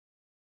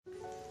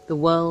The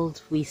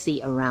world we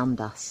see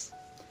around us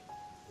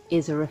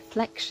is a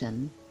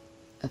reflection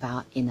of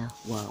our inner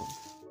world.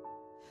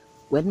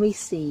 When we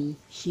see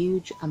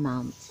huge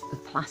amounts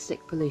of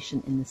plastic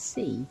pollution in the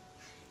sea,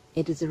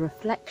 it is a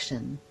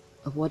reflection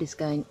of what is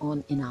going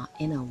on in our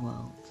inner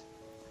world,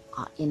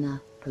 our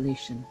inner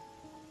pollution.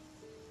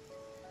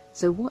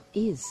 So what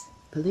is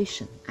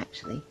pollution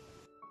actually?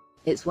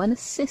 It's when a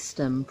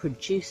system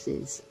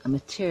produces a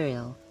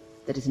material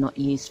that is not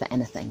used for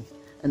anything,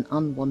 an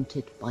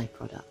unwanted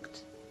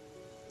byproduct.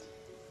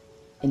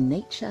 In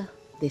nature,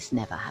 this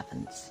never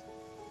happens.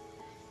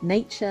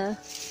 Nature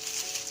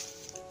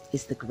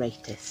is the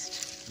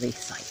greatest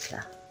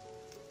recycler.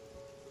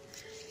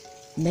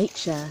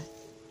 Nature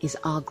is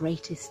our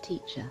greatest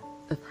teacher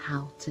of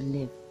how to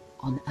live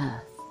on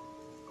Earth.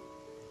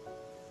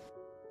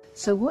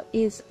 So what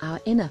is our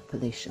inner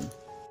pollution?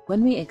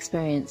 When we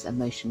experience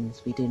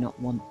emotions we do not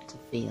want to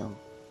feel,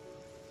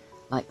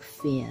 like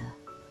fear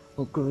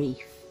or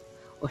grief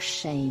or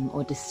shame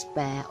or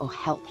despair or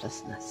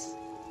helplessness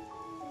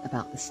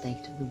about the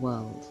state of the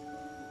world,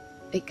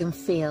 it can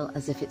feel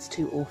as if it's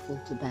too awful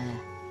to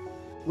bear.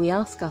 We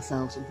ask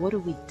ourselves, what are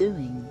we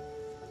doing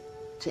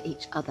to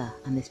each other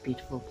and this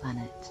beautiful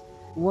planet?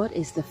 What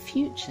is the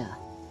future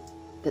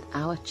that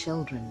our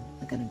children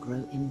are going to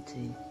grow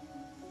into?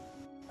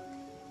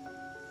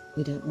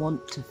 We don't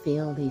want to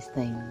feel these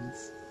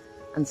things,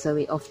 and so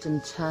we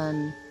often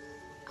turn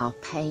our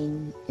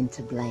pain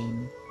into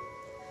blame,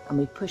 and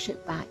we push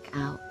it back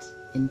out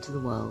into the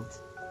world,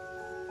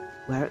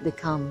 where it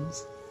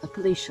becomes a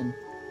pollution,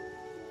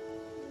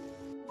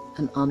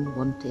 an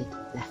unwanted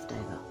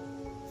leftover.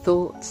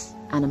 Thoughts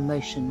and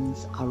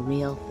emotions are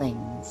real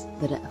things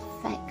that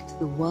affect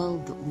the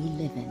world that we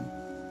live in,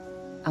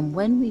 and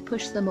when we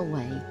push them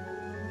away,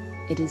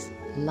 it is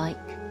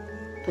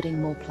like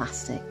putting more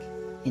plastic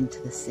into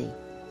the sea.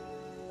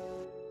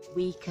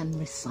 We can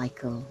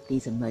recycle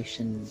these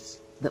emotions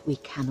that we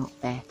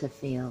cannot bear to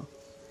feel,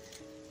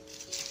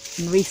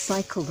 and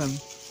recycle them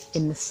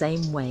in the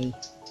same way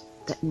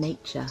that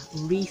nature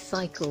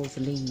recycles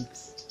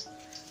leaves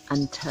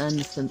and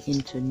turns them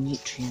into a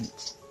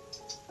nutrient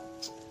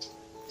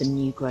for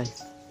new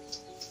growth.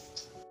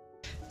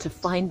 To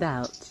find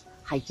out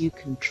how you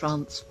can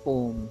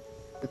transform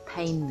the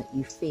pain that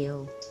you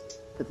feel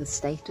for the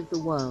state of the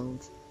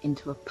world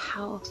into a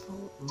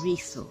powerful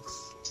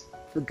resource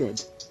for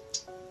good,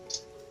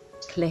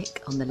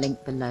 click on the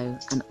link below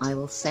and I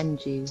will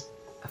send you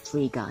a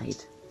free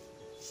guide.